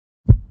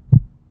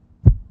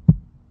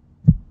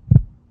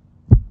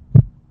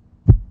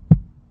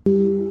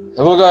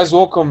Hello, guys.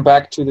 Welcome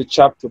back to the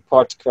Chapter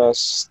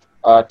Podcast.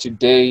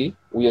 Today,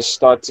 we are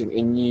starting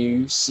a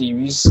new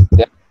series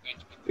that we're going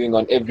to be doing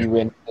on every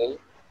Wednesday.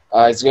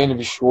 It's going to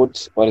be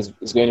short, but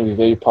it's going to be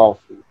very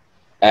powerful.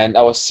 And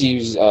our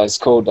series is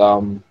called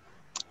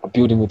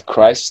Building with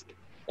Christ.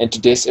 And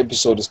today's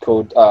episode is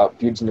called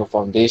Building Your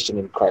Foundation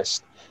in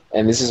Christ.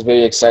 And this is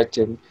very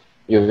exciting.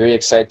 We're very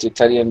excited.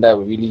 Tali and I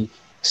were really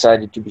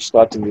excited to be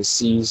starting this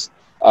series.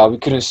 We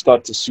couldn't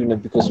start it sooner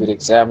because with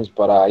exams,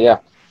 but yeah,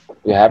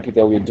 we're happy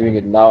that we're doing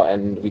it now,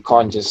 and we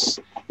can't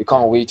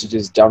wait to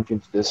just jump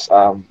into this.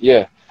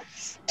 Yeah,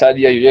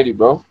 Tadi, are you ready,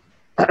 bro?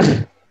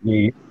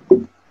 Yeah,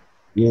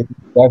 yeah,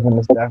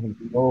 definitely.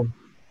 Oh,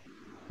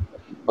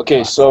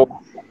 Okay, so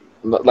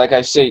like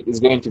I said, it's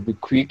going to be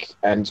quick,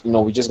 and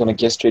we're just gonna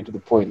get straight to the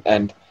point,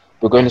 and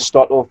we're going to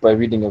start off by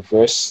reading a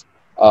verse,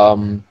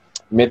 um,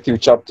 Matthew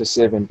chapter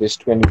 7, verse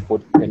 24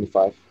 to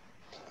 25.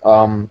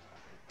 Um,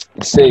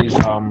 it says,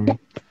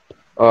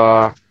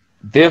 uh,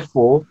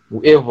 therefore,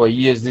 whoever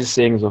hears these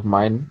sayings of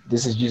mine,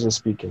 this is Jesus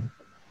speaking,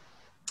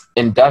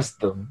 and does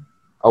them,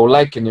 I will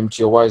liken him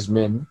to a wise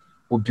man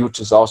who built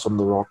his house on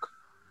the rock.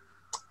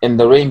 And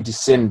the rain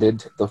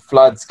descended, the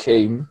floods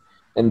came,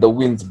 and the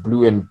winds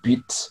blew and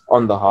beat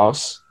on the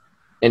house,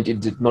 and it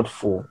did not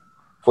fall,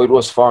 for it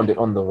was founded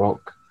on the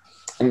rock.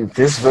 And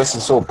this verse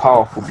is so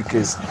powerful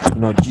because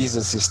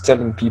Jesus is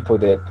telling people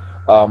that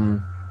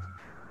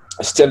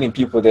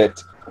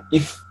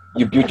if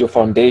you build your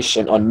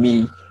foundation on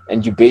me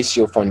and you base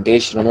your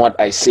foundation on what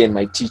I say in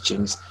my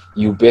teachings,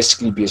 you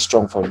basically be a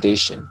strong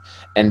foundation.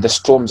 And the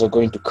storms are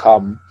going to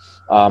come.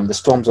 The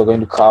storms are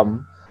going to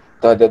come.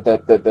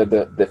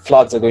 The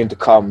floods are going to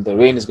come. The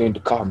rain is going to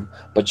come.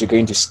 But you're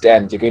going to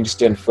stand. You're going to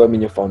stand firm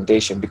in your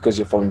foundation because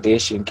your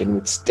foundation can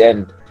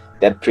withstand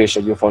that pressure.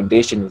 Your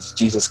foundation is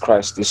Jesus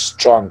Christ. Is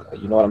stronger.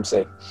 You know what I'm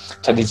saying?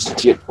 Tadi,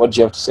 what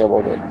do you have to say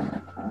about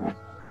that?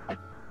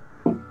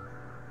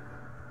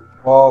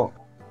 well,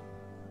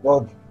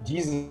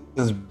 Jesus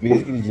is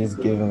basically just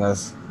giving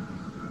us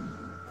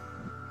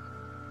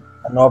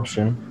an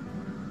option.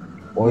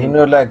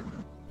 Well, like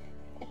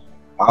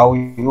how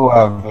you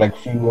have like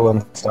free will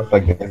and stuff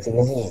like that. So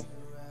this is,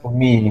 for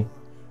me,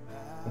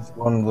 it's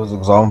one of those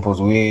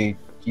examples where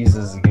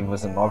Jesus gives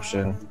us an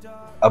option,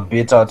 a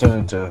better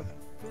alternative,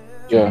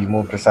 to Yeah. be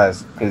more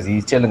precise, because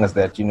he's telling us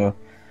that in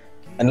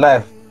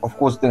life, of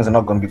course, things are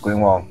not going to be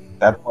going well.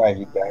 That's why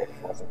he died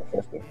for us in the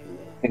first place.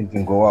 Things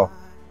didn't go well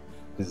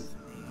because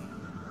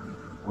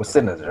we're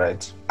sinners,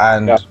 right? Yeah.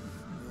 And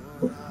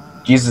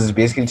Jesus is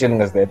basically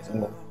telling us that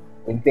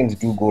when things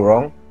do go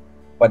wrong,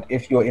 but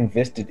if you're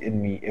invested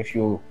in me, if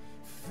you're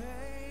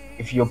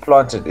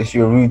planted, if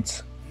your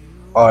roots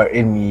are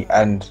in me,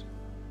 and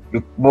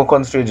you're more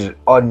concentrated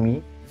on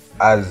me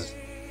as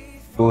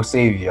your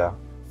savior,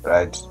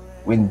 right?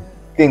 When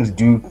things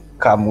do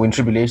come, when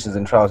tribulations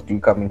and trials do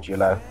come into your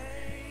life,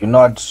 you're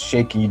not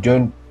shaking. You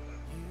don't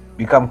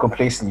become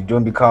complacent. You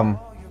don't become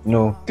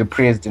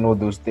depressed and all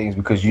those things,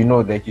 because you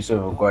know that you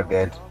serve a God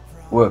that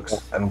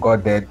works and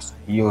God that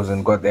heals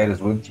and God that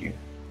is with you,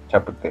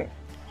 type of thing.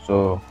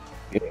 So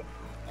yeah,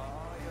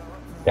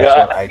 that's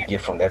Yeah. what I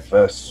get from that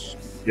verse.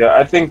 Yeah.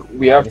 I think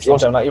we At have the to same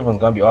also time, not everyone's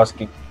gonna be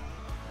asking.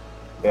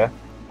 Yeah,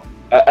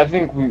 I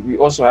think we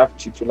also have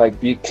to like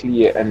be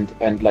clear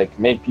and like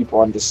make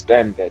people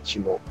understand that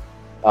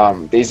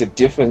there's a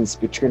difference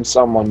between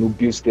someone who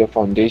builds their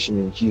foundation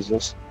in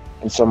Jesus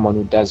and someone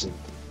who doesn't.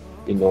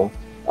 You know,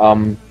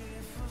 um,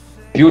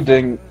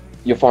 building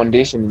your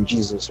foundation in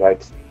Jesus,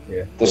 right?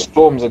 yeah, The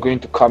storms are going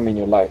to come in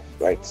your life,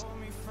 right?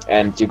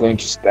 And you're going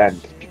to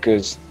stand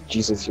because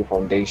Jesus is your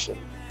foundation.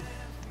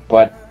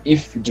 But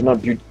if you do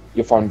not build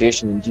your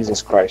foundation in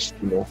Jesus Christ,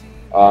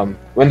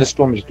 when the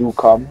storms do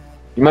come,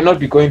 you might not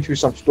be going through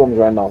some storms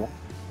right now,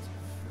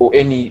 or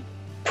any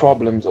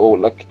problems, or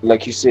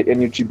like you said,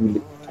 any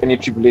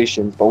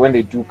tribulations. But when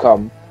they do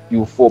come, you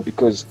will fall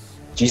because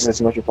Jesus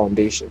is not your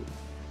foundation.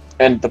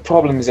 And the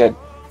problem is that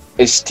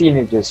as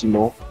teenagers,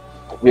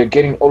 we are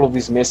getting all of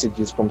these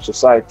messages from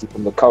society,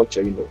 from the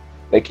culture.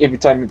 Like every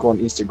time you go on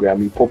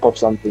Instagram, you pop up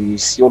something, you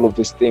see all of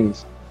these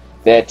things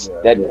that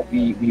yeah,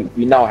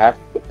 we now have,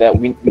 that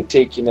we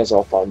take in as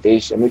our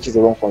foundation, which is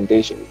the wrong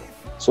foundation.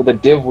 So the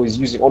devil is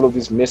using all of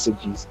these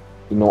messages,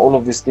 all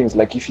of these things.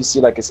 Like if you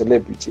see like a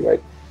celebrity,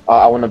 right?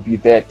 I want to be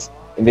that,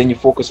 and then you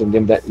focus on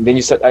them, that, and then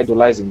you start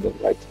idolizing them,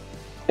 right?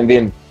 And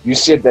then you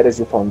set that as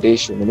the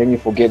foundation, and then you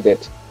forget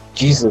that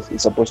Jesus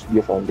is supposed to be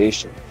a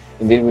foundation.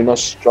 And then we're not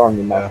strong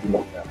enough,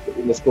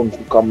 when the storms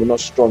will come, we're not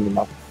strong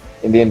enough,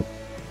 and then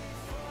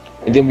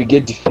we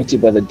get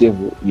defeated by the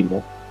devil.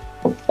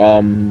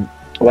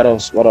 What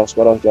else? What else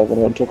do I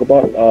want to talk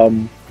about?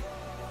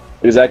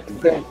 Exactly.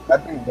 I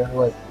think that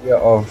was idea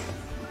of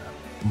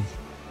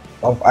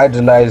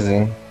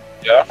idolizing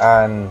Yeah.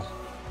 and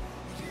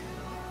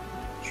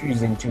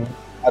choosing to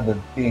other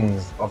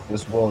things of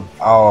this world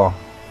our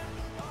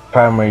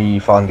primary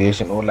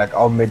foundation, or like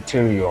our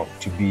material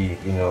to be,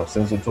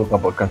 since we're talking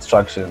about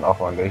construction of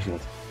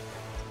foundations,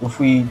 if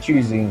we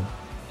choosing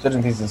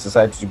certain things in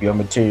society to be our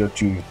material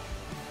to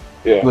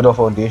Yeah. build a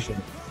foundation,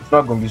 it's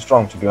not going to be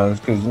strong, to be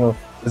honest, because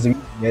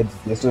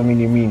there's so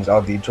many memes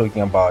out there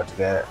talking about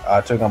that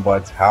are talking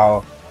about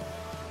how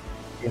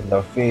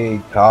the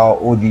fake, how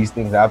all these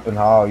things happen,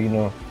 how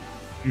Mhm.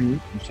 you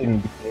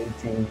shouldn't be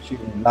dating, you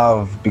shouldn't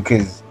love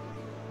because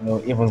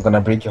everyone's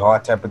gonna break your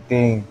heart type of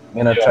thing,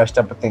 men are Yeah. trash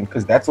type of thing,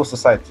 because that's all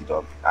society,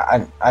 dog.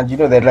 And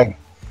that like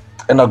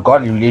in a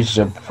godly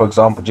relationship, for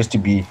example, just to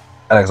be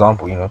an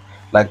example,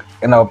 like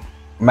in a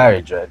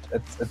marriage, right?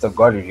 It's a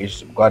godly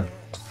relationship. God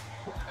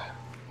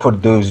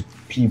put those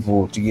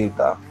people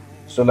together.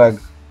 So like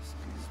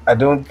I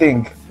don't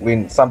think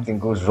when something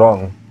goes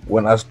wrong,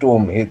 when a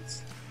storm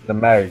hits the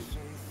marriage,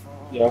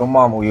 Yeah. your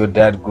mom or your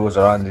dad goes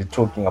around and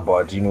talking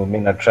about,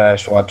 men are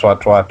trash, what,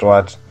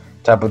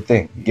 type of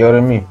thing. Get what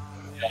I mean?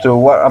 So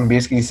what I'm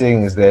basically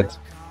saying is that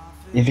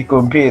if you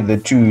compare the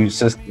two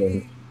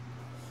systems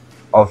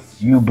of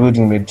you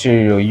building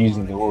material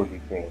using the worldly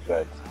things,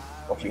 right,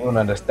 of your own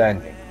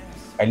understanding,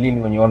 and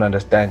leaning on your own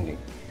understanding,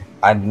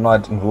 and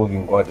not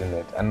involving God in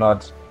it, and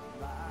not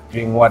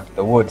doing what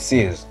the word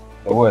says,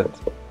 the word,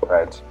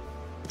 right,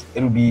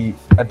 it'll be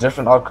a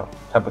different outcome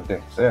type of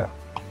thing. So yeah,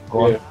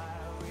 go Yeah. on.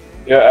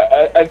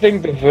 Yeah. I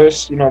think the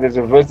verse, there's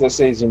a verse that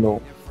says,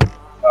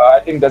 I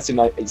think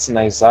it's in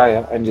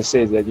Isaiah, and it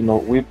says that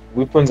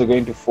weapons are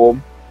going to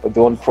form, but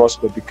they won't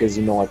prosper because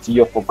what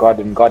you're for God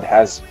and God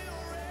has you.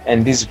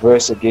 And this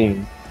verse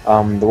again,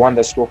 the one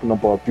that's talking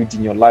about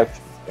building your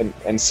life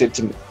and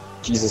setting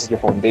Jesus as your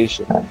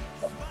foundation,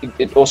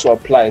 it also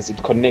applies.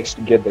 It connects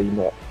together.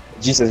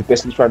 Jesus is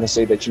basically trying to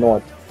say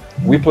that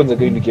weapons are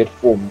going to get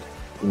formed.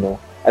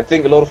 I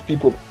think a lot of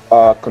people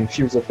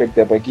confuse the fact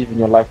that by giving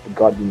your life to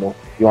God,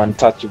 you're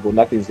untouchable.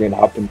 Nothing's going to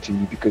happen to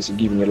you because you're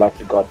giving your life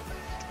to God.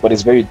 But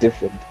it's very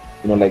different.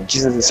 Like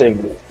Jesus is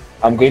saying,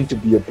 I'm going to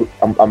be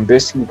I'm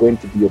basically going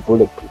to be a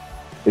bulletproof.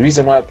 The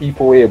reason why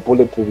people wear a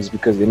bulletproof is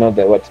because they know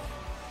that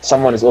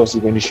someone is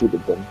obviously going to shoot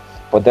at them,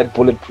 but that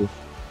bulletproof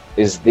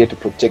is there to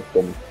protect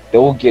them. They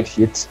will get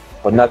hit,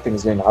 but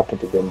nothing's going to happen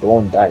to them. They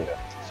won't die.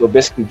 So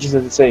basically,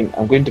 Jesus is saying,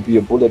 I'm going to be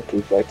a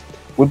bulletproof, right?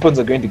 Weapons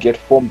are going to get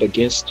formed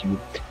against you,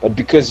 but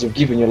because you've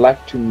given your life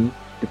to me,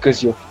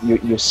 because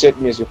you've set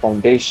me as your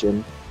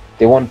foundation,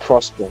 they won't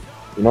prosper.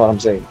 You know what I'm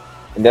saying?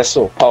 And that's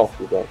so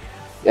powerful, bro.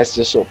 That's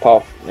just so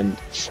powerful and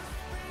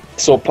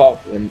so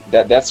powerful, and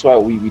that's why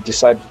we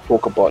decided to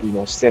talk about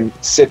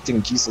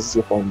setting Jesus as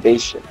your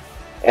foundation,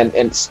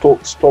 and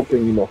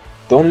stopping.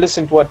 Don't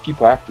listen to what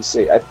people have to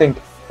say. I think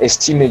as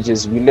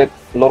teenagers we let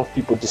a lot of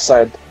people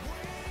decide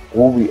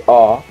who we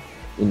are.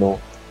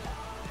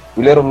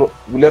 We let a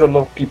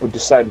lot of people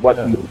decide what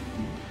we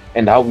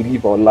and how we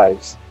live our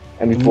lives,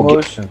 and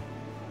Emotion.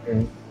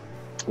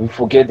 we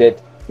forget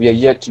that we are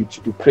here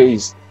to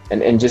praise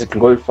and just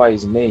glorify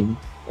His name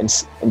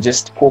and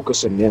just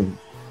focus on Him,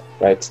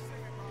 right?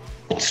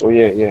 So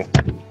yeah.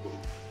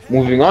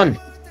 Moving on.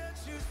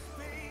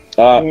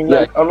 I mean, Yeah.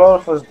 like a lot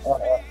of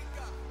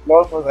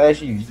us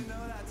actually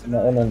in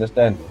our own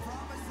understanding.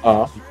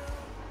 Uh,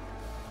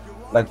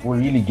 Like we're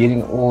really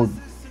getting all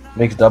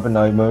mixed up in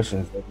our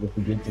emotions. Like we're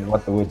forgetting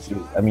what the word says.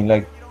 I mean,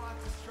 like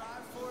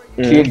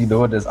mm, clearly the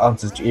word has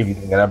answers to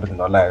everything that happens in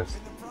our lives.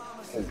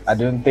 I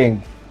don't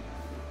think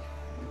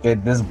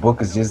that this book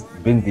has just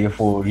been there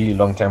for a really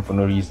long time for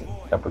no reason,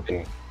 type of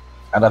thing.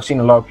 And I've seen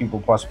a lot of people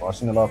prosper. I've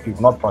seen a lot of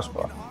people not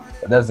prosper.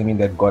 That doesn't mean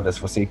that God has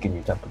forsaken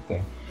you, type of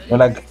thing.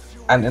 Like,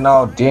 and in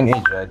our day and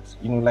age, right?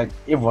 Like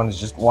everyone is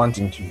just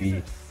wanting to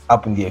be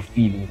up in their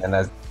feelings and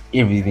has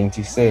everything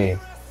to say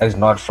that is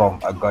not from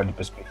a godly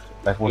perspective.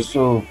 Like we're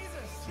so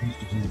used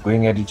to just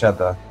going at each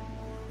other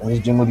and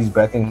just doing all these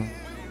bad things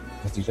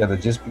to each other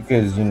just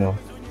because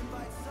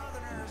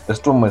the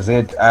storm was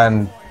it,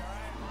 and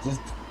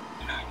just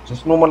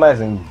just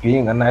normalizing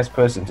being a nice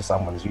person to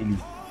someone is really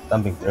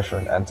something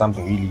different and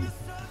something really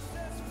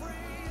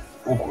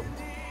awkward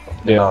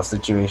in yeah. our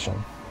situation.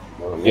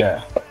 So Yeah.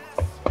 yeah.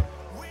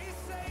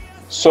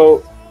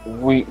 So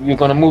we're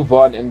gonna move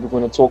on and we're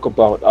gonna talk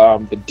about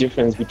the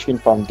difference between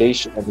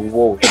foundation and the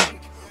walls,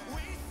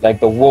 like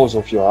the walls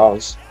of your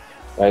house,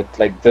 right?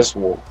 Like this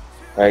wall,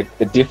 right?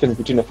 The difference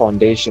between the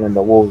foundation and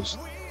the walls,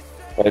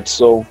 right?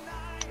 So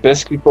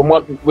basically, from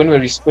what when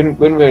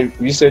we're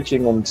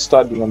researching and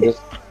studying on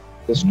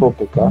this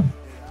topic,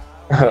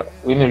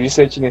 when we're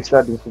researching and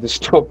studying for this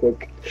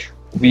topic,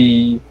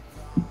 we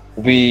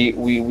we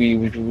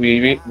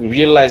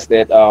realize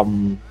that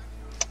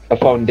a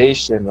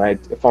foundation, right?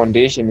 A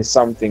foundation is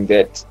something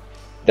that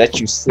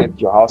you set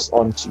your house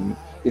onto.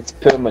 It's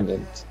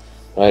permanent,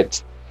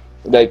 right?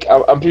 Like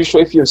I'm pretty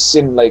sure if you've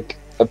seen like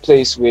a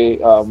place where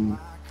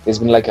there's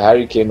been like a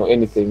hurricane or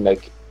anything,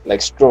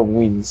 like strong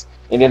winds,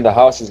 and then the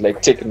house is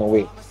like taken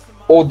away,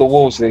 all the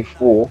walls they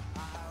fall,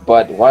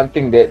 but one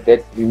thing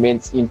that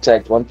remains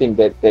intact, one thing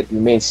that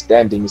remains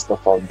standing is the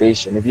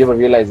foundation. Have you ever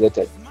realized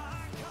that?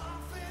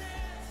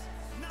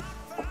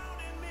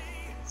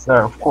 So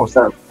of course,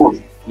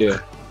 Yeah.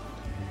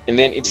 And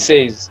then it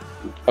says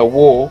a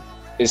wall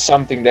is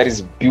something that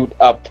is built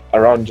up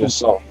around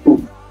yourself.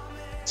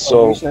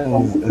 So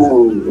foundation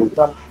is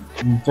not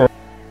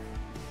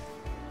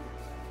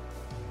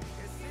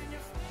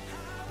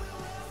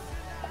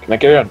can I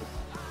carry on?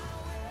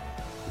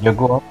 you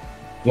go on.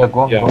 Yeah,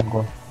 go on, go Yeah, on, go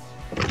on.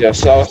 yeah.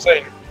 So I was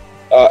saying,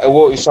 a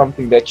wall is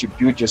something that you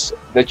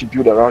that you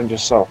build around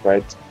yourself,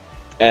 right?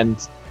 And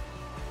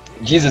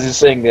Jesus is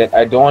saying that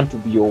I don't want to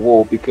be your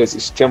wall because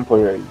it's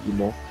temporary, you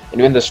know.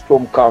 And when the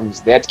storm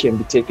comes, that can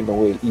be taken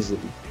away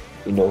easily,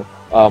 you know.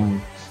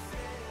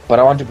 But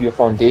I want to be a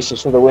foundation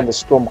so that when the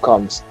storm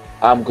comes,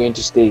 I'm going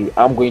to stay.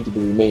 I'm going to be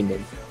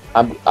remaining.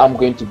 I'm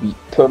going to be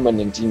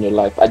permanent in your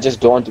life. I just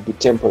don't want to be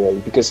temporary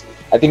because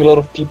I think a lot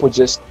of people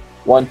just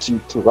want to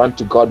run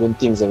to God when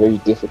things are very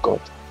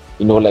difficult.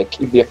 You know, like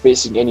if they're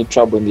facing any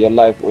trouble in their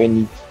life or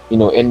any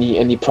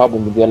any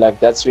problem in their life,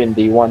 that's when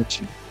they want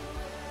to,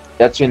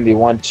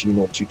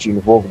 to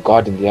involve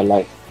God in their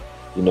life.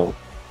 You know,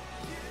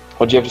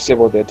 what do you have to say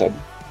about that, Adi?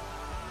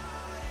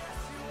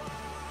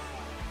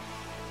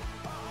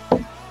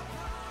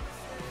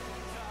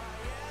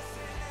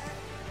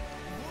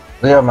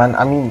 Yeah, man.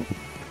 I mean,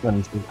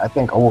 honestly, I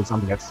think I want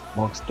something that's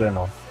more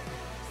external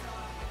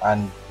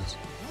and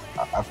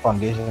a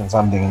foundation and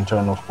something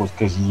internal, of course,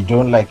 because you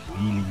don't like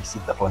really see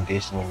the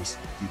foundation when you see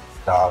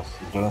the house.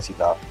 You don't see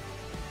the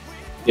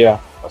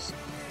Yeah, house.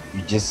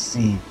 You just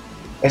see.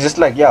 It's just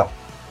like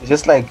it's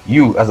just like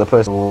you as a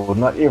person. Will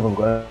not even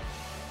gonna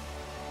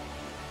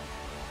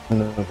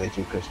know that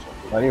you're Christian.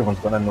 Not everyone's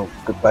gonna know.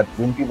 But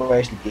when people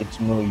actually get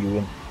to know you,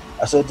 when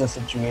a certain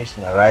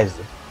situation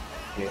arises,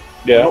 yeah,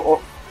 yeah,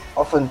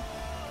 often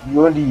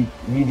you only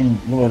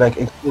really like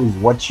expose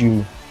what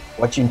you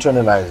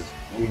internalize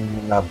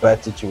in a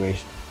bad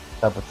situation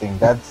type of thing.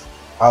 That's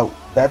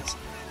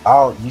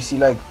how you see,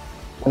 like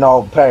when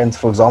our parents,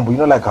 for example,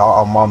 like how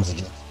our moms are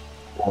just,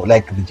 or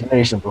like the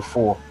generation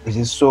before, is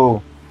just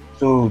so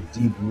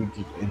deep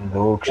rooted in the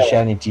whole yeah,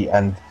 Christianity,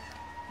 and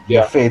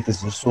their yeah, faith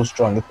is just so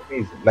strong. It's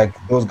amazing. Like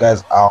those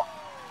guys are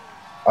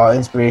our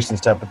inspirations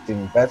type of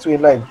thing. That's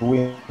when, like,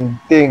 when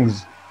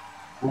things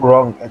go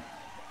wrong,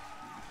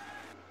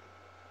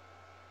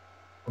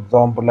 for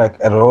example, like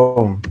at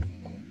home,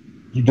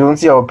 you don't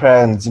see our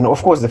parents.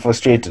 Of course they're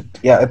frustrated.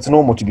 Yeah, it's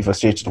normal to be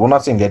frustrated. We're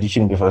not saying that you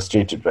shouldn't be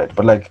frustrated, right?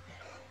 But like,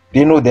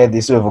 they know that they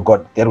serve a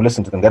God that will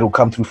listen to them, that will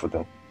come through for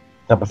them,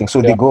 type of thing. So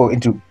yeah, they go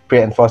into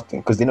prayer and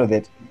fasting because they know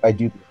that if I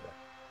do this,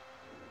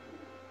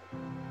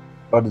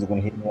 God is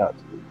going to hear me out.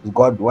 Because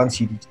God wants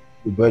you to take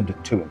the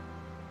burden to Him,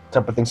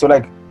 type of thing. So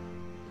like,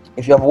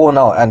 if you have war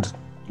now, and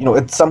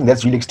it's something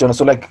that's really external,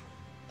 so like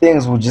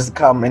things will just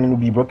come and it will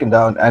be broken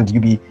down, and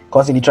you'll be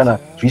constantly trying to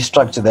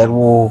restructure that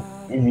wall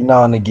every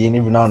now and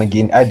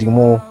again, adding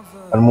more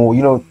and more,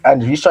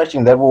 and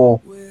restructuring that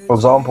wall, for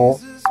example,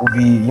 would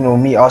be,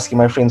 me asking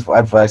my friends for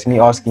advice, me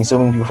asking so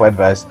many people for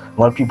advice,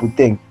 what people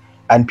think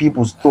and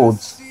people's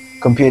thoughts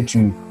compared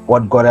to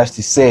what God has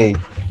to say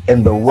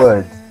in the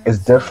word is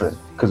different,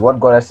 because what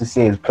God has to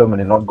say is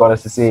permanent, what God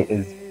has to say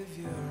is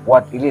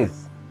what it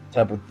is,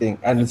 type of thing,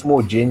 and it's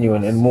more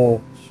genuine and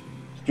more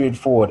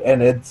straightforward,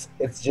 and it's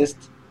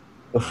just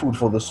the food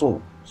for the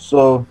soul.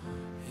 So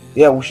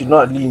yeah, we should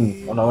not lean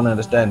on our own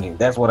understanding.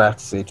 That's what I have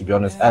to say, to be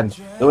honest. And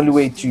the only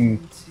way to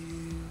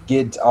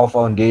get our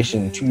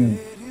foundation, to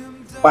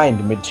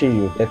find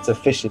material that's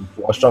sufficient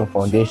for a strong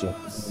foundation,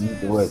 you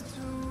need the word.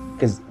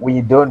 Because when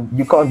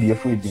you can't be a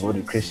fully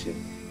devoted Christian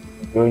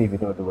if you don't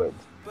even know the word.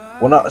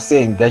 We're not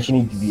saying that you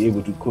need to be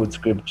able to quote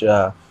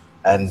scripture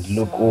and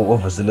look all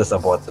overzealous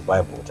about the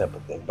Bible type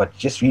of thing, but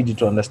just read it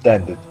to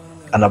understand it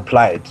and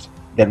apply it.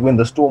 That when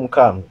the storm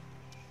comes,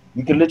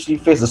 you can literally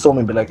face the storm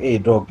and be like, "Hey,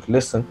 dog,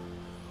 listen.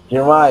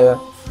 Jeremiah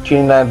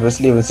 29 verse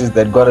 11 says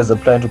that God has a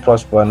plan to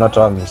prosper and not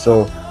harm me.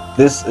 So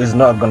this is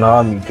not gonna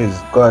harm me because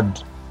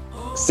God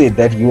said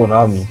that He won't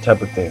harm me,"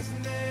 type of thing.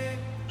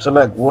 So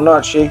like, we're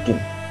not shaking,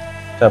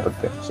 type of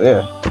thing. So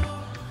yeah,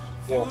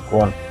 yeah,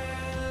 go on.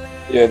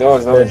 yeah. Yeah,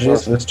 That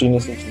just was. verse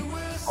 26.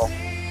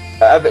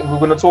 I think we're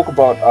gonna talk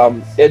about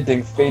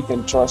adding faith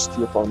and trust to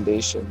your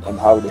foundation and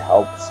how it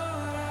helps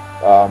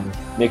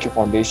make your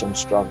foundation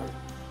stronger.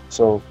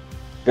 So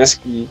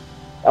basically,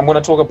 I'm going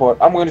to talk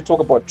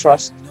about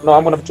trust. No,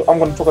 I'm going to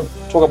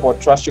talk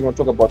about trust. You're going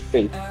to talk about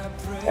faith.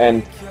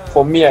 And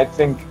for me, I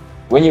think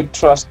when you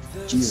trust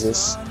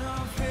Jesus,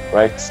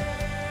 right?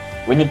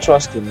 When you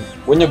trust Him,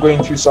 when you're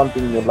going through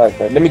something in your life,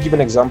 right? Let me give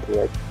an example,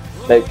 right?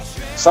 Like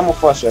some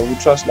of us, right, we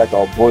trust like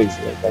our boys,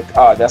 right?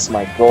 Like, that's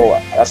my bro,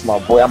 that's my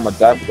boy, I'm gonna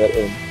die for that.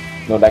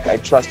 And like I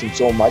trust him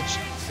so much.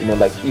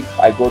 Like if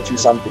I go through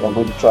something, I'm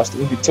going to trust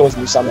him. If he tells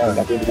me something,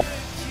 I'm going to.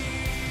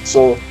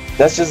 So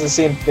that's just the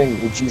same thing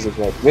with Jesus,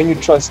 right? When you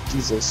trust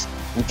Jesus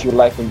with your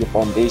life and your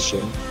foundation,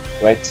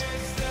 right?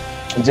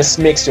 It just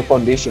makes your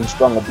foundation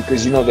stronger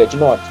because you know that,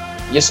 what?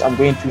 Yes, I'm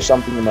going through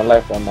something in my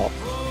life right now.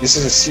 This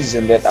is a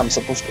season that I'm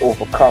supposed to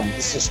overcome.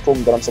 This is a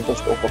storm that I'm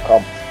supposed to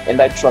overcome.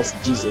 And I trust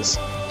Jesus,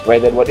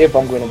 right? That whatever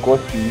I'm going to go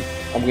through,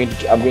 I'm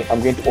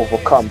going to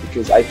overcome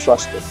because I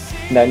trust Him.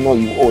 And I know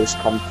He always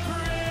come through.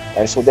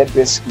 And so that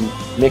basically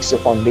makes your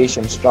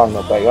foundation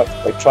stronger by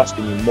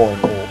trusting Him more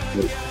and more.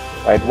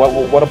 Right?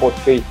 What about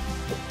faith?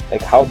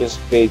 Like, how does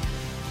faith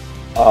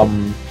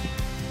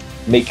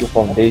make your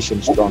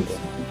foundation stronger?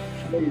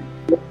 Faith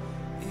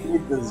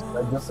is,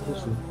 by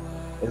definition,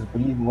 is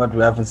believing what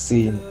we haven't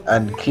seen,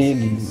 and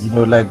clearly,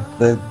 like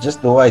the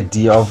whole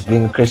idea of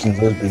being a Christian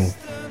has been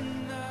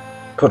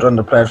put on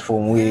the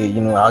platform where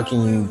how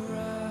can you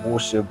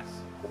worship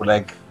or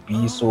like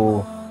be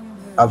so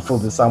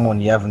upfront with someone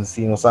you haven't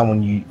seen or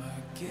someone you,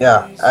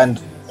 yeah,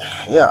 and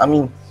yeah, I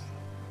mean,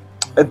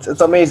 it's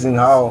amazing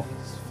how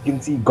you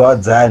can see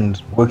God's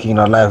hand working in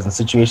our lives in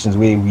situations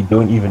where we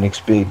don't even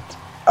expect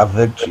a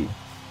victory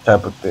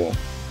type of thing.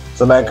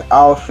 So like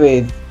our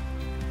faith,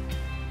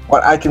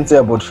 what I can say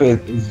about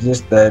faith is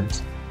just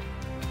that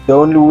the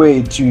only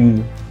way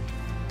to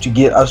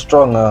get a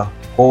stronger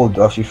hold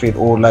of your faith,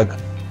 or like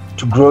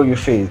to grow your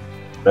faith,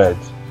 right?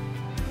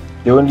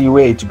 The only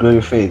way to grow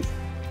your faith,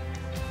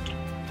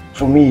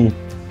 for me,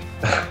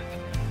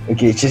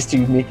 okay, just to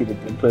make it a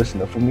bit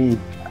personal, for me,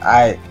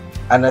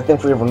 and I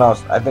think for everyone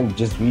else, I think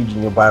just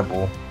reading your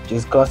Bible,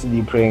 just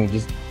constantly praying,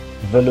 just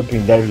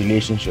developing that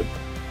relationship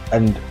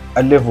and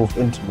a level of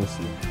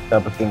intimacy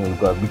type of thing with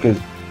God. Because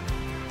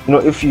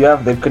if you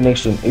have that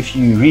connection, if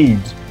you read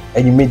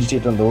and you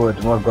meditate on the word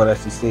and what God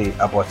has to say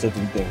about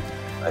certain things,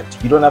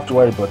 right, you don't have to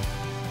worry about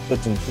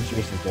certain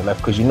situations in your life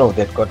because you know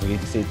that God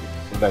already said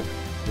it. So like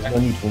there's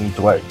no need for me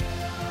to worry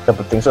type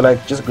of thing. So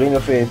like just growing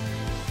your faith,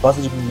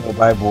 constantly reading your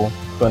Bible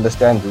to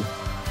understand it,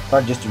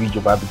 not just to read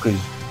your Bible, because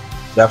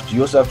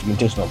you also have to be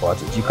intentional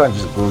about it. You can't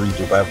just go read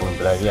your Bible and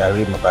be like, yeah, I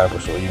read my Bible,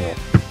 so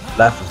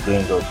life is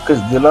going good. Because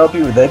there are a lot of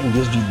people that can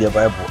just read their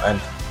Bible and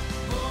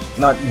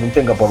not even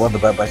think about what the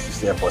Bible has to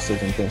say about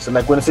certain things. So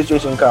like when a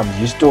situation comes,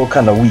 you're still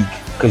kind of weak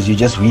because you're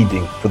just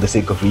reading for the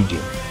sake of reading,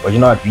 but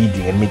you're not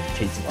reading and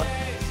meditating on it.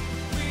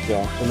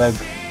 Yeah. So like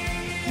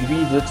you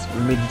read it,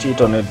 you meditate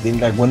on it, then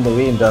like when the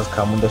rain does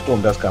come, when the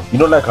storm does come,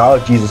 like how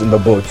Jesus in the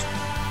boat,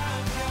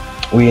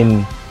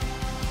 when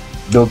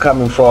they were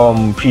coming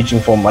from preaching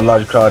from a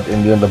large crowd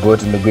and they're on the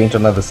boat and they're going to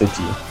another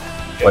city,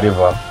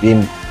 whatever.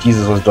 Then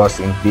Jesus was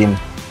tossing. Then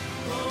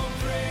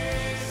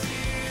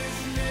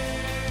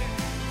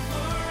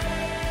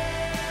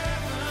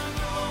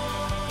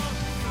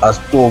a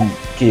storm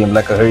came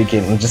like a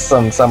hurricane, and just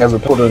some guys were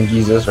put on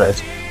Jesus,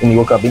 right? And he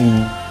woke up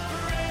and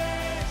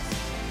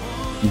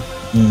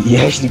he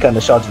actually kind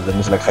of shouted at them.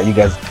 He's like, "How you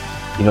guys?"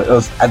 It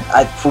was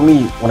for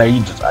me when I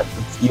read it,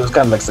 he was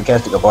kind of like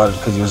sarcastic about it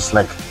because he was just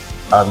like,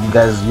 you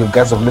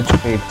guys have little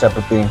faith type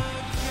of thing.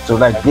 So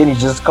like then he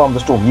just calmed the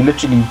storm. He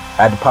literally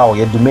had power,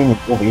 he had dominion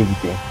over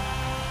everything.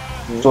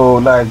 Mm-hmm. So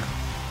like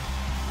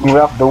we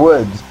have the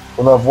words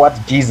of what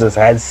Jesus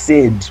has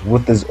said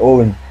with his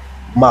own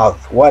mouth,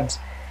 what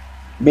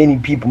many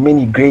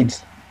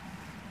great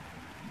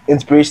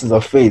inspirations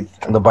of faith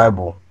in the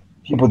Bible,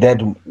 people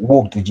that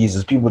walked with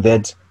Jesus, people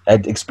that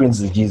had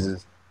experiences with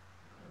Jesus,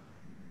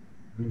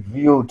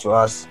 revealed to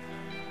us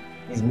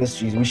these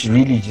mysteries. We should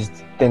really just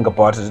think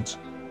about it,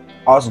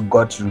 ask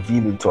God to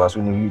reveal it to us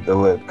when we read the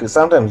word, because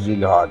sometimes it's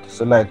really hard.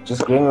 So like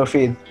just growing your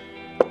faith,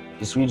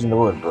 just reading the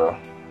word, bro.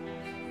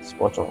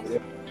 Spot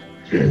on.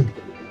 Yeah.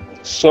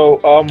 So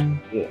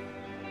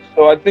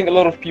so I think a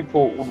lot of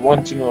people would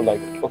want to know,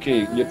 like,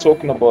 okay, you're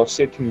talking about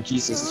setting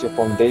Jesus as your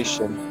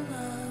foundation,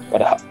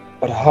 but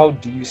how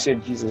do you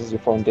set Jesus as your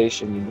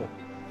foundation?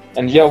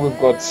 And here we've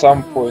got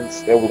some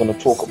points that we're going to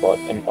talk about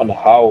and on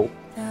how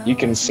you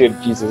can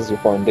set Jesus as your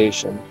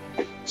foundation.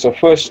 So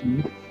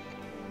firstly,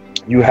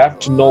 you have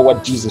to know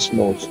what Jesus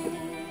knows,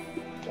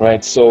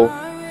 right? So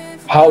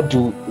how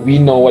do we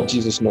know what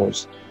Jesus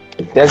knows?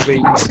 That's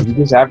very easy. You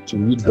just have to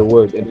read the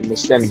word and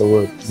understand the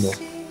word,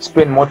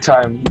 Spend more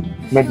time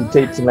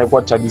meditating, like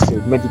what Chadi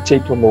said,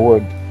 meditate on the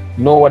word,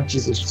 know what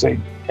Jesus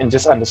said, and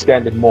just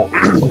understand it more.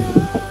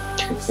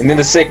 And then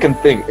the second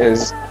thing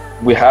is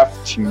we have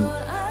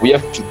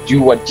to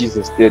do what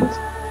Jesus did.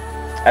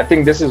 I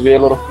think this is where a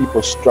lot of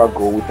people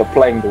struggle with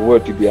applying the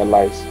word to their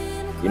lives,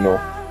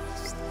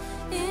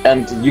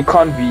 And you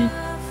can't be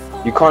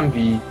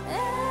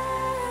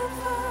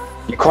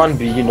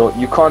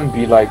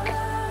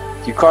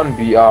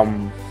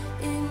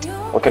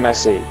what can I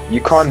say?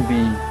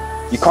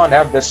 You can't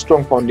have that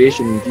strong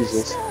foundation in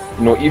Jesus,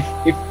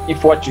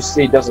 if what you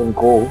say doesn't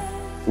go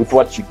with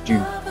what you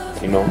do,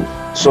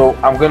 So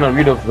I'm gonna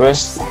read a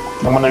verse.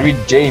 I'm gonna read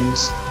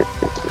James.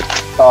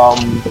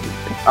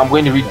 I'm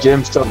going to read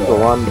James chapter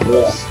 1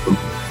 verse.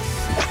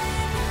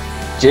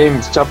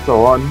 James chapter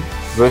 1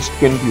 verse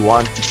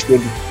 21 to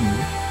 22,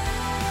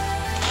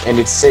 and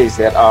it says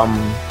that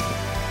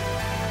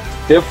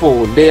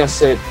therefore lay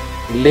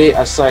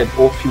aside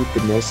all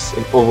filthiness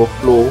and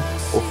overflow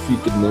of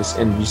wickedness,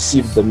 and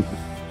receive the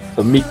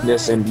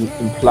meekness and the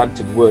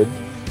implanted word,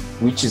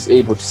 which is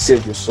able to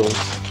save your souls.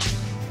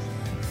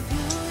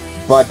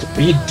 But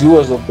be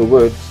doers of the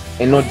word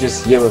and not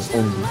just hearers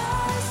only,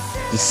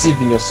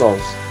 deceiving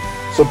yourselves.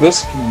 So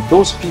basically,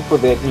 those people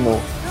that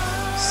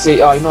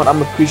say,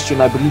 I'm a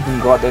Christian, I believe in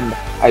God, and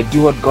I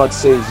do what God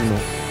says,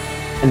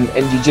 and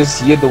you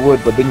just hear the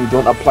word, but then you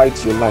don't apply it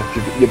to your life.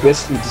 You're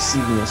basically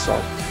deceiving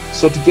yourself.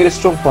 So to get a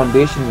strong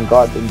foundation in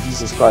God and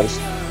Jesus Christ,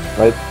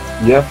 right,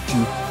 you have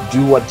to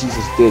do what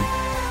Jesus did,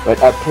 right?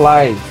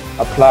 Apply.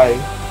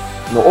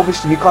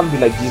 Obviously we can't be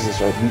like Jesus,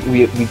 right?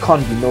 We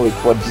can't be knowing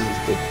what Jesus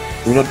did.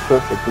 We're not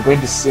perfect. We're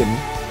going to sin,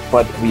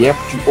 but we have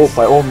to, oh,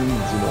 by all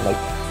means, like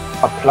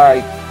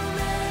apply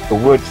the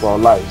word to our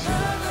lives.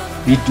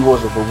 Be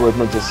doers of the word,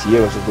 not just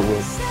hearers of the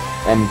word.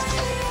 And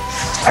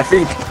I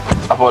think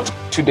about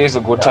 2 days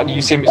ago, Tadi,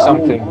 you sent me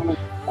something.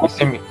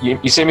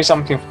 You sent me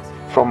something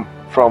from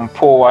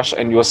Paul Wash,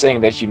 and you're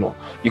saying that you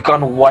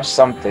can't wash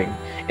something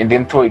and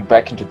then throw it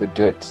back into the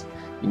dirt.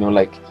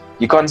 Like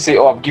you can't say,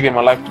 oh, I've given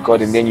my life to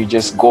God, and then you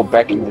just go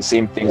back in the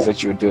same things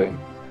that you're doing.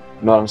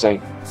 You know what I'm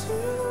saying?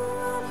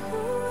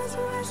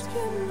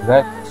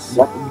 That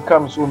it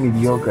becomes so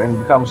mediocre and it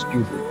becomes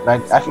stupid.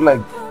 Like I feel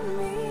like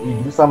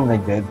you do something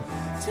like that,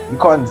 you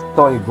can't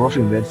tell your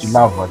girlfriend that you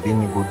love her,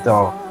 then you go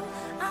tell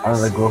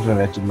another girlfriend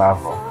that you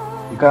love her.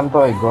 You can't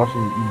tell your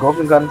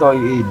girlfriend can't tell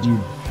you, hey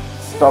dude,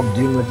 stop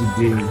doing what you're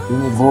doing.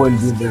 Then you go and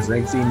do the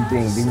exact same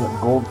thing. Then you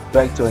go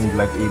back to her and be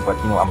like, hey, but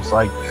I'm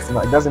sorry.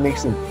 It doesn't make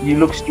sense. You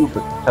look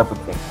stupid, type of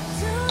thing.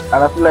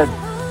 And I feel like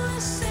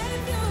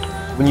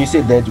when you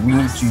say that, we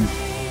need to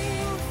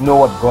know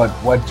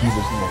what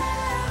Jesus knows,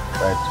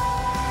 right?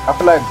 I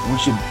feel like we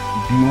should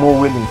be more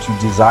willing to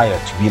desire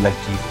to be like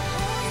Jesus.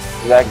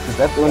 Like, because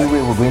that's the only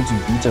way we're going to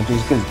be tempted.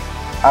 Because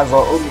as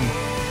our own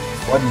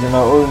bodies and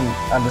our own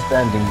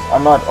understandings are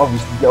not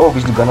they're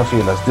obviously gonna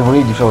fail us. They've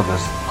already failed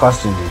us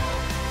constantly.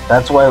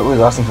 That's why I always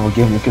asking for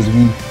forgiveness, because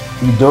we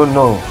don't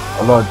know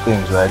a lot of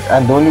things, right?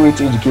 And the only way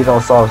to educate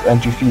ourselves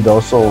and to feed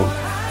our souls,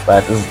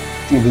 right, is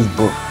through this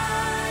book.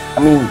 I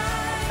mean,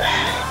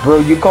 bro,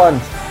 you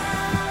can't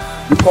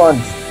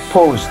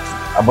post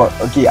about,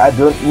 okay, I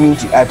don't mean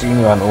to add to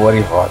anyone or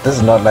whatever. This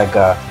is not like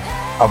a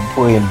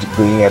point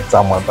going at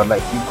someone, but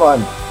like you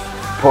can't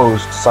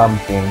post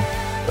something,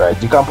 right?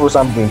 You can't post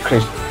something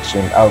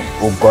Christian out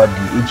or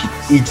godly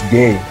each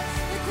day.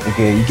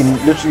 Okay, you can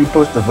literally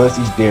post a verse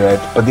each day, right?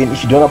 But then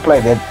if you don't apply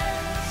that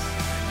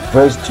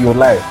verse to your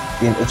life,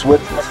 then it's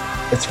worthless.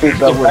 It's fake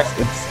words.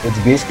 It's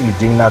basically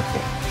doing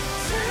nothing.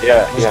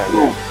 Yeah.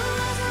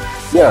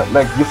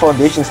 Like your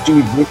foundation's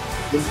too big.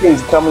 These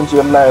things come into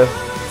your life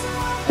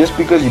just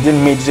because you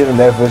didn't meditate on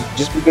that verse,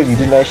 just because you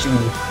didn't actually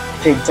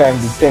take time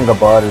to think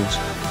about it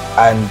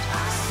and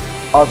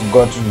ask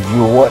God to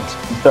review what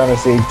He's trying to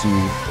say to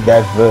you,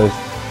 that verse.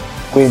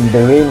 When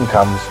the rain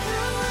comes,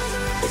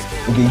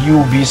 okay,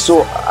 you'll be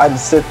so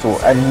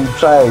unsettled and you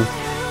try to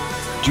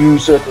do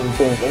certain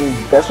things, and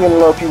that's when a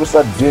lot of people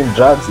start doing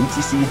drugs,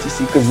 etc,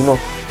 because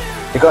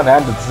they can't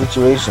handle the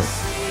situation.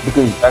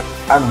 Because I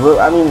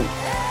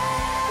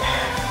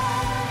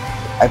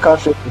can't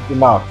stress it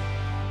enough.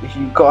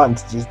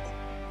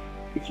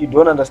 If you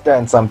don't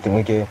understand something,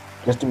 okay,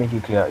 just to make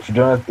it clear, if you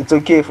don't, it's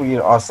okay for you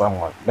to ask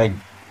someone. Like,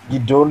 you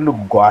don't look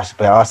gouache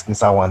by asking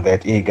someone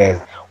that, hey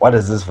guys, what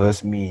does this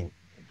verse mean?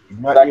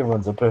 Not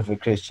everyone's a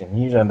perfect Christian.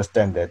 You need to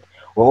understand that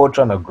we're all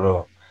trying to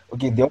grow.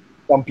 Okay, there are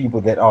some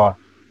people that have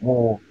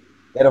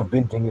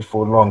been doing it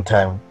for a long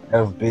time,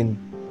 their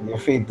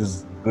faith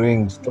is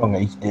growing stronger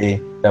each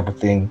day, type of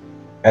thing,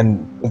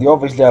 and they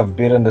obviously have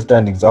better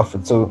understandings of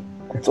it. So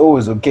it's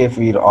always okay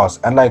for you to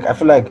ask. And like, I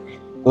feel like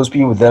those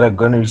people that are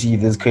gonna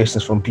receive these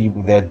questions from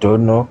people that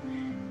don't know,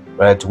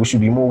 right? We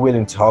should be more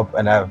willing to help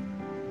and have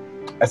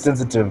a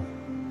sensitive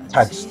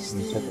touch to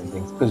certain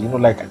things. Because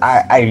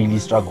I really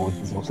struggle with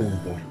this whole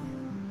sensitive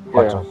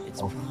part of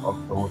the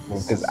whole thing,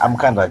 because I'm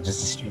kind of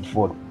just a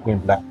straightforward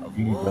point blank. I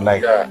really don't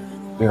like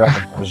being around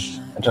the bush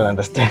and trying to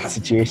understand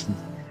situations.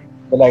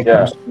 But like,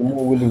 you should be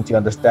more willing to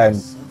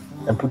understand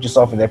and put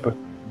yourself in that person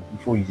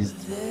before you just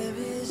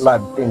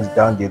flood things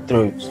down their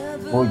throats,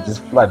 or you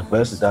just flood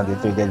verses down their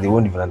throat that they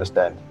won't even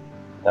understand.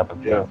 Type of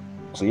thing.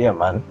 So yeah,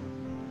 man.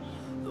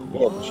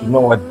 Yeah, but you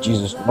know what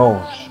Jesus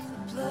knows.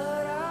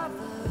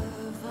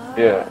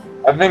 Yeah,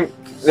 I think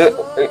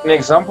an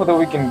example that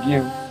we can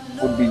give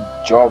would be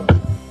Job.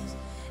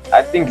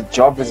 I think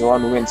Job is the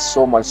one who went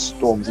so much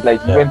storms. Like,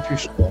 he went through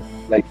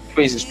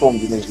crazy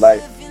storms in his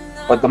life.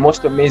 But the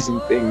most amazing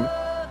thing,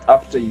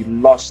 after he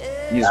lost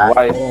his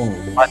wife,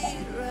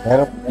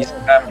 his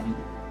family.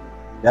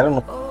 I don't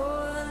know.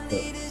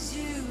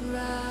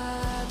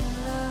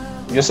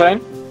 You're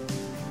saying?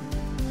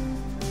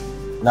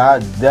 Nah,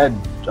 that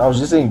I was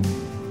just saying,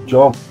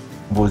 Job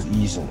was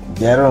easy.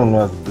 They don't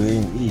know what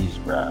brain is,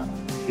 bro.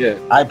 Yeah.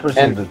 I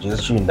personally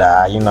just shouldn't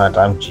die. What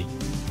I'm cheap.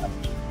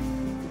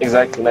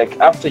 Exactly. Like,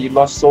 after you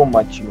lost so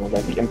much,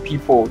 and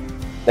people,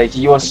 like,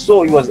 he was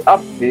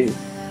up there,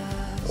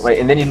 right?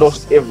 And then he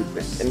lost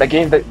everything. And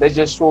again, that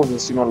just shows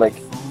us, like,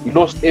 he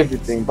lost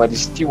everything, but he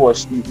still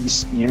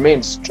he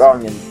remained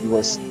strong, and he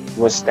was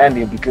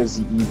standing because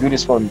he built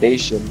his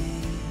foundation,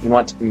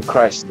 in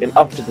Christ. And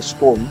after the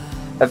storm,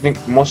 I think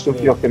most of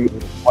you are familiar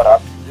with what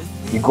happened.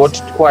 He got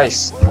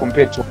twice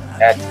compared to what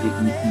he had.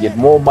 He had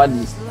more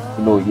money,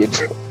 he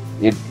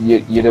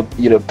had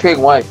a pig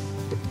wife,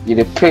 he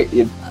had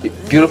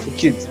beautiful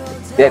kids.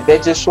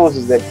 That just shows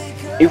us that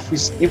if we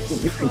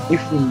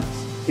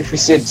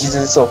set Jesus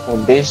as our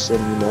foundation,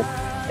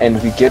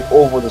 and we get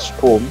over the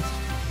storm,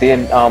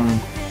 then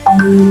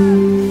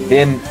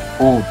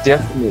we'll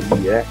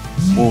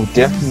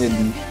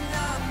definitely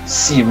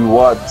see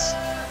rewards,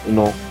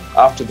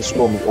 after the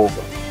storm is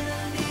over.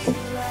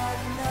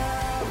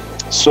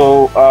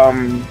 So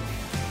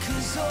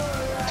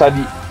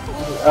Study.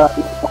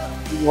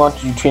 You want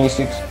to do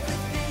 26?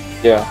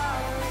 Yeah.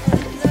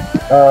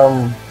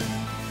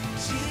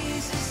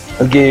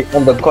 Okay,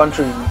 on the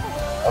contrary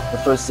of the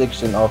first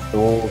section of the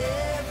whole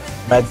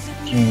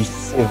Matthew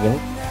 7,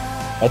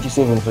 Matthew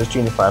 7 verse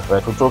 25,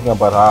 right? We're talking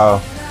about how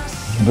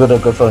you build a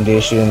good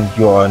foundation,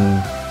 you're on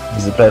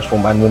the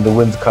platform, and when the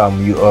winds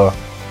come, you are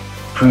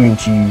prone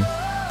to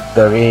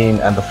the rain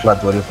and the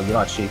flood, whatever, you're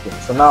not shaken.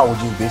 So now we're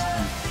just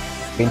basically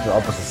going to the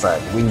opposite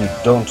side. When you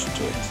don't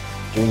do it,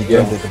 when you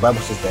don't do it, the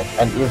Bible says that,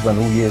 and everyone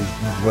who hears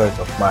these words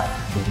of mine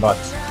will not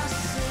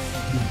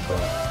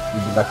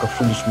you'll be like a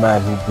foolish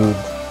man who built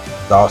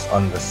the house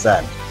on the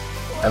sand.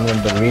 And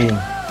when the rain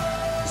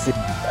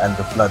descended and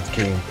the flood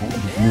came, the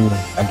wind blew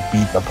and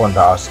beat upon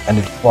the house, and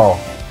it fell,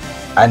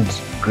 and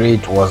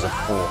great was its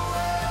fall.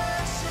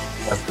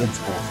 That's its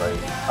fall, sorry.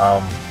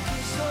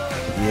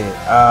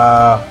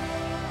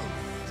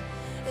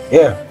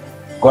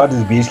 God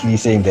is basically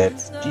saying that,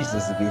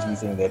 Jesus is basically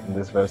saying that in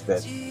this verse,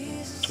 that,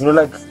 you know,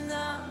 like,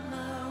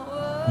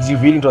 he's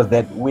revealing to us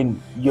that when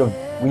you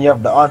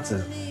have the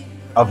answers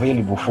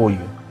available for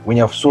you, when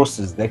you have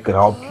sources that could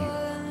help you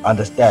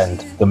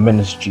understand the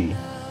ministry,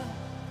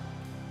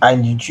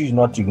 and you choose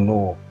not to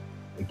ignore,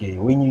 okay,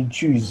 when you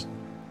choose,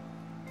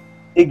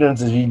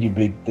 ignorance is really a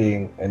big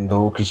thing in the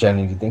whole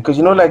Christianity thing, because,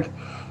 you know, like,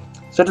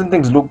 certain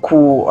things look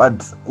cool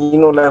at, you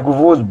know, like, we've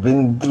always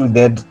been through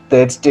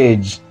that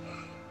stage,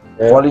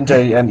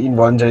 voluntary and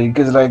involuntary,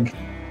 because, like,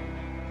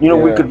 you know,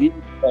 we could be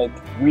like,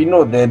 we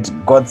know that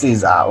God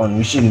says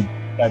we shouldn't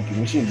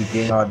be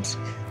going out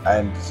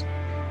and,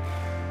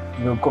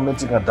 you know,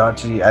 committing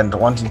adultery and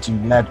wanting to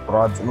unite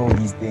broads and all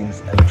these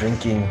things and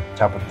drinking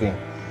type of thing,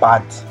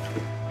 but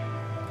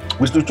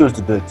we still chose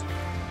to do it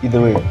either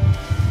way.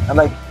 And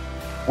like,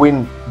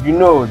 when you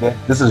know that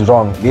this is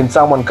wrong, then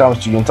someone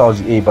comes to you and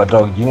tells you, hey, but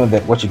dog, you know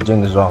that what you're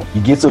doing is wrong,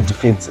 you get so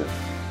defensive.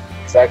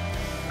 Exactly.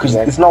 Because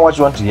it's not what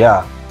you want to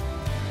hear,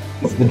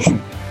 it's the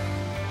truth.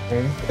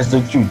 It's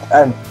the truth.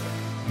 And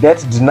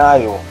that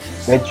denial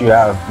that you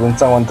have when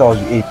someone tells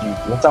you, hey, dude,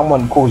 when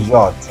someone calls you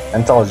out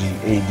and tells you,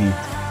 hey, dude,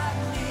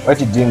 what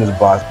you're doing is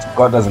bad,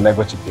 God doesn't like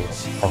what you're doing.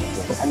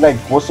 And like,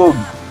 we're so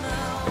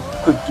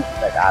quick to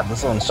like,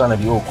 this one's trying to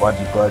be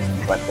godly,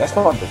 but that's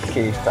not the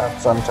case.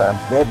 Sometimes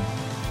that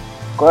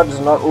God is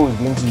not always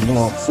going to, you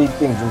know, say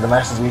things in the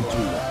nicest way to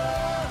you.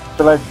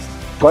 So like,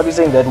 God is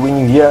saying that when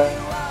you hear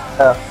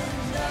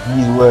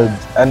these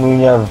words and when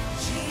you have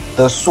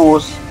the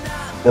source,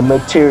 the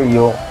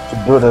material to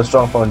build a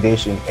strong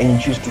foundation, and you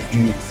choose to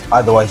do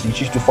otherwise, you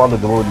choose to follow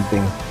the worldly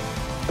thing,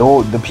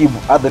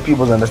 other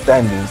people's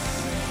understanding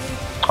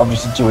of the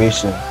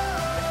situation,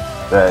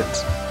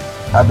 right?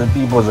 Other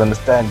people's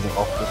understanding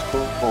of the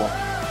story,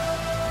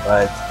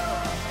 right?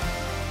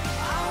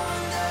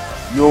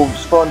 Your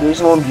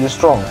foundation won't be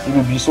strong. It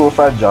will be so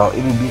fragile.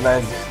 It will be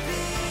like,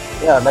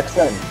 like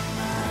sand.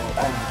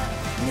 And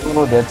you don't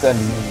know that sand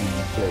is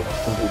really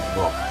the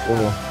rock. So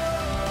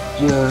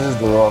Jesus is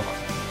the rock.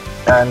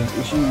 And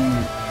if you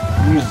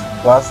use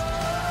dust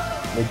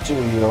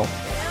material,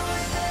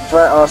 if I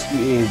ask you,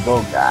 hey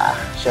dog,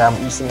 I'm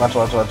eating what,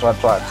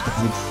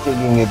 it's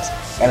telling it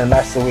in a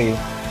nicer way,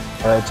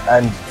 right?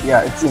 And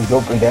it seems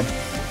dope in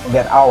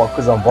that hour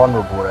because I'm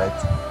vulnerable, right?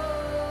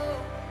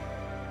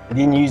 I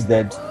didn't use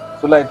that.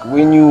 So like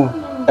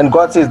and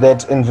God says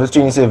that in verse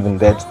 27,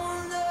 that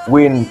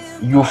when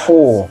you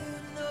fall,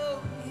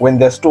 when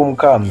the storm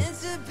comes,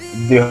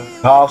 the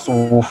house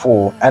will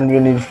fall, and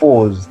when it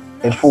falls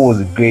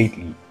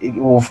greatly. It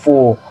will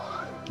fall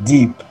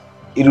deep.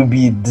 It will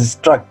be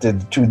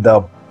distracted to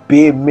the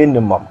bare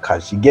minimum.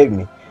 Cause you get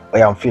me? Oh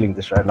yeah, I'm feeling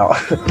this right now.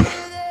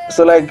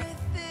 So like,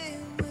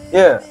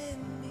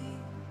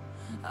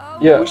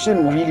 we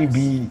shouldn't really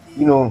be,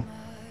 you know,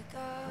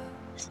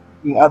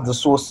 seeing other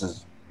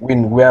sources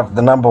when we have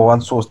the number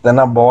one source, the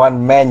number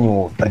one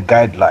manual, the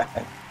guideline.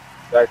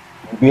 Like,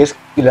 we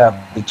basically have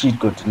the cheat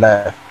code to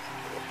life,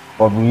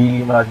 but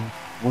we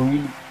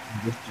really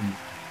just to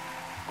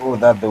go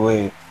that the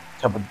way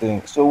type of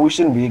thing. So we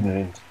shouldn't be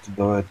ignorant to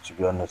the word, to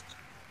be honest.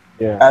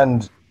 Yeah.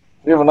 And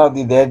even now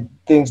there are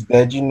things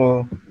that, you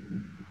know,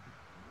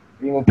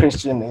 being a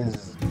Christian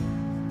is,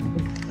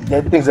 there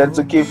are things that it's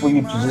okay for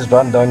you to just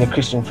run down your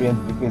Christian friends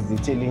because they're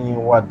telling you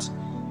what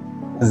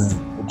is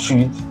the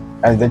truth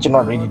and that you're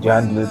not ready to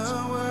handle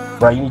it.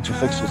 But you need to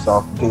fix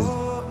yourself, because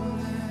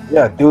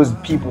those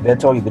people that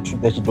tell you the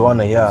truth that you don't want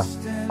to hear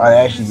are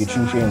actually your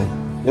true friends.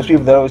 Those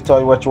people that always tell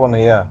you what you want to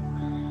hear,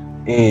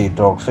 hey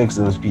dog, fix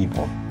those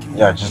people.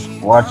 Just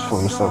watch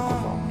for yourself.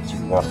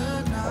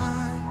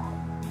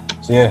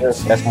 So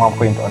that's my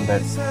point on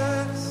that.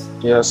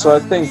 So I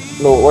think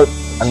what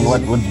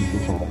do you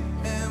think from that?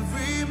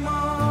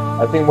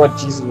 I think what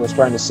Jesus was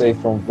trying to say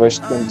from verse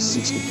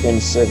 26 to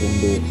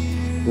 27 there,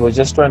 he was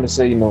just trying to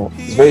say, you know,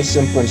 it's very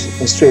simple and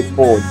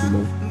straightforward, you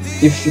know.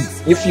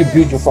 If you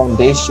build your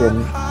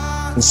foundation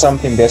in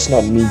something that's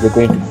not me, you're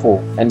going to fall.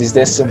 And it's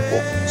that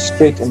simple,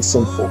 straight and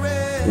simple,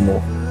 you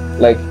know.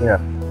 Like,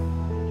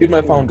 build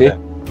my foundation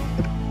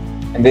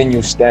and then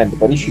you stand.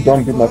 But if you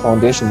don't build my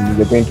foundation,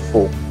 you're going to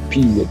fall,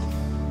 period.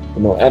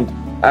 You know, and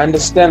I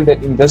understand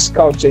that in this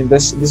culture, in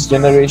this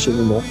generation,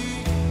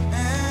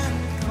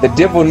 the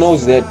devil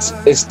knows that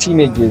as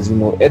teenagers,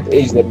 at the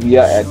age that we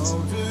are at,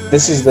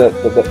 this is the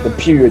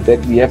period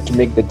that we have to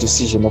make the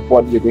decision of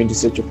what you're going to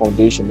set your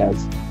foundation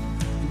as.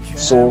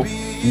 So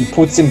he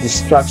puts in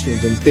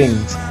distractions and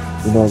things,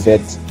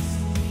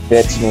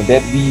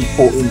 that we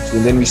fall into,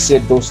 and then we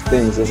set those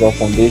things as our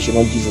foundation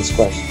on Jesus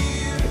Christ.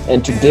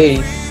 And today,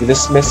 with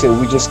this message,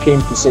 we just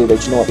came to say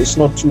that, it's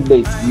not too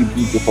late to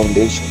rebuild your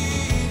foundation.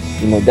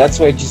 That's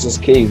why Jesus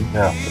came.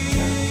 Yeah.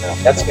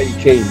 That's why he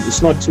came.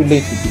 It's not too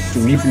late to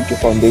rebuild your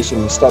foundation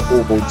and start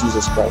over with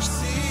Jesus Christ.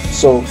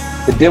 So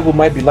the devil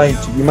might be lying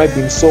to you. You might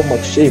be in so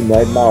much shame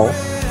right now,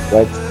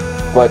 right?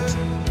 But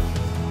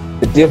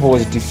the devil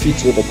was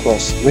defeated at the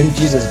cross. When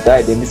Jesus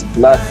died and his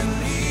blood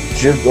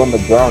dripped on the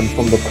ground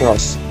from the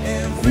cross,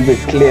 we were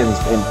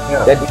cleansed, and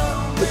that is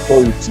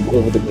authority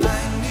over the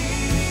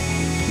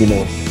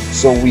devil.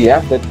 So we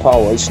have that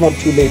power. It's not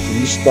too late to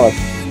restart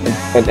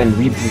and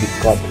rebuild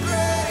with God.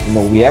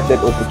 We have that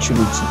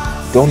opportunity.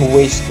 Don't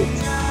waste it.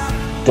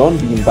 Don't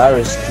be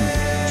embarrassed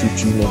to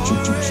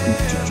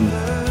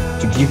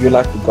give your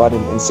life to God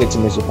and set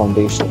Him as your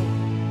foundation.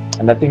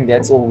 And I think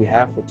that's all we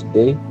have for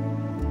today.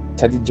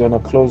 Teddy, do you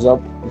want to close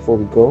up before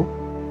we go?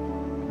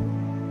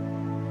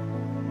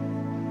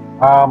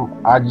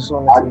 I just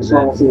want to say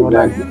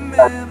that,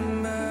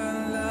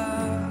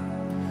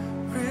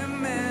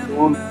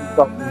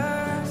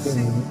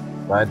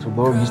 right?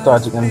 Although you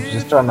start and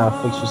just trying to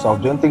fix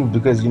yourself, don't think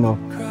because you've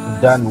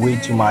done way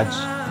too much,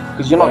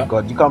 because you're not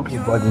God. You can't please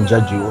God and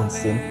judge your own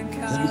sin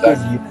just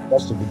because you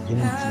lost the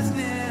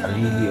virginity at a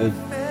really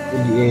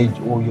early age,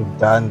 or you've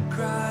done,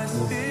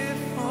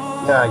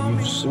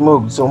 you've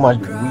smoked so much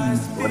weed,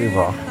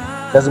 whatever.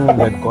 Doesn't mean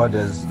that God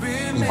is.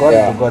 Because God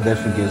is the God that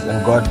forgives,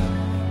 and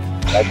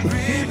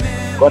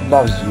God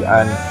loves you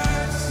and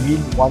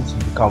really wants you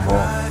to come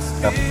home,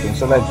 type of thing.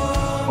 So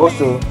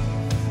also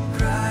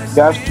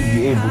you have to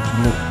be able to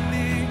know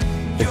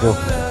the devil,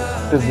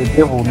 because the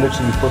devil will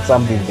literally put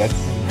something that's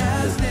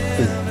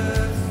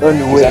the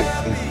only way is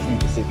through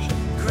deception.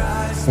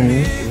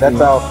 That's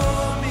how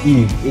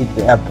Eve ate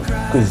the apple,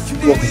 because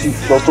you have to see,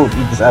 she was told to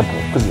eat this apple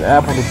because the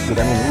apple looks good.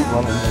 I mean, who's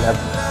want to eat an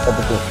apple, type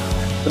of thing.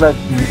 So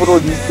you put all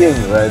these things,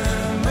 right?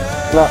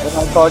 In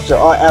our culture,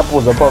 our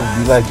apples are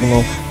probably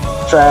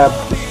trap,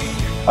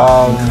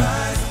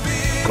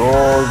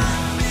 gold,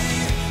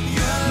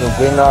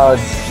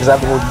 grenades, just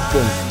have all these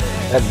things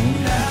that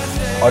really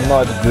are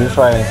not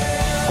glorifying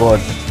God,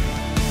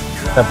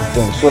 type of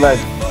thing. So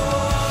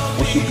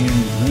we should be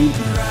really,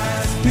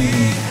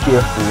 really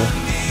careful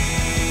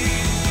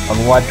on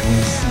what we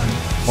see,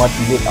 what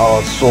we let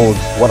our souls,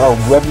 what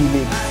we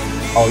let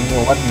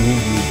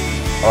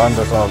around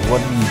ourselves,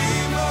 what we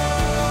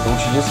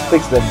should just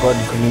fix that God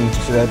community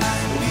so that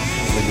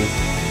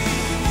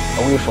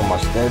away from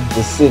us, that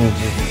the sin is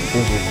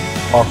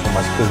far from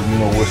us, because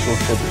we're so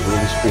filled with the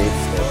Holy Spirit.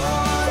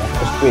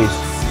 Space.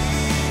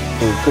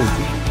 Because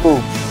people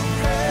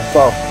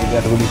themselves with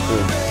that Holy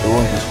Spirit, they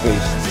won't be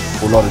space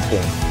for a lot of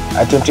things.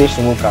 A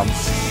temptation will come,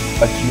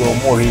 but you are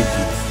more ready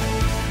to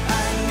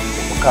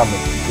overcome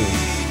it because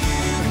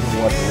you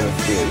know what the word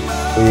says.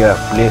 So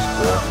blessed,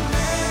 bro.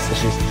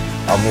 This is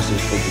our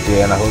message for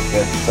today, and I hope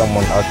that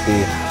someone out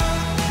there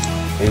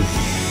is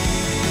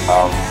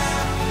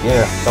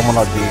someone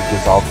out there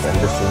gets out and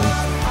listens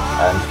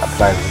and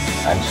applies it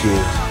and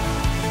shares,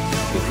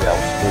 because I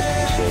was supposed to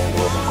be sharing the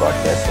word of God.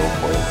 That's so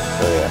important.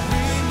 So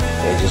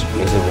just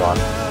bless everyone.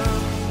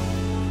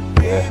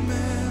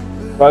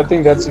 Well, I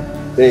think that's it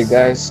today,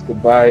 guys.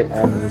 Goodbye,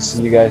 and we'll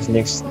see you guys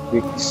next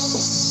week,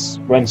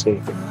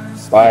 Wednesday.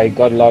 Bye.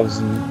 God loves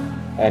you,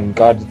 and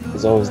God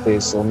is always there.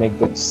 So make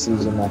the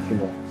decision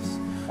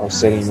of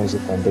setting Him as a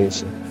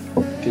foundation.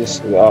 Peace.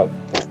 We out.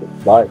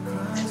 Bye.